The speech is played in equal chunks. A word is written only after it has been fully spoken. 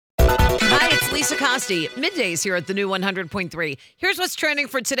Hi, it's Lisa Costi. Middays here at the new 100.3. Here's what's trending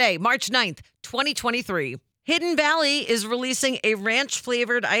for today, March 9th, 2023. Hidden Valley is releasing a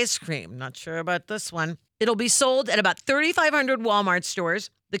ranch-flavored ice cream. Not sure about this one. It'll be sold at about 3,500 Walmart stores.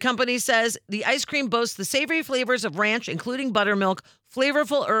 The company says the ice cream boasts the savory flavors of ranch, including buttermilk,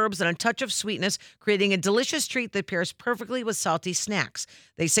 flavorful herbs, and a touch of sweetness, creating a delicious treat that pairs perfectly with salty snacks.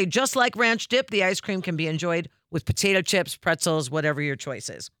 They say just like ranch dip, the ice cream can be enjoyed with potato chips, pretzels, whatever your choice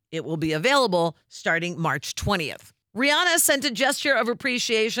is. It will be available starting March 20th. Rihanna sent a gesture of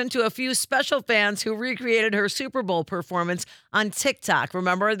appreciation to a few special fans who recreated her Super Bowl performance on TikTok.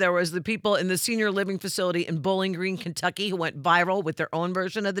 Remember, there was the people in the senior living facility in Bowling Green, Kentucky, who went viral with their own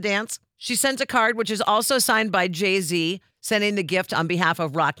version of the dance. She sent a card, which is also signed by Jay-Z, sending the gift on behalf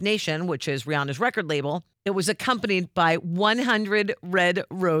of Roc Nation, which is Rihanna's record label. It was accompanied by 100 red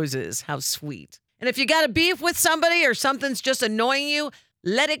roses. How sweet. And if you got a beef with somebody or something's just annoying you,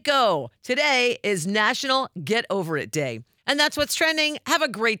 let it go. Today is National Get Over It Day. And that's what's trending. Have a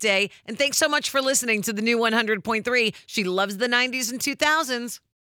great day. And thanks so much for listening to the new 100.3. She loves the 90s and 2000s.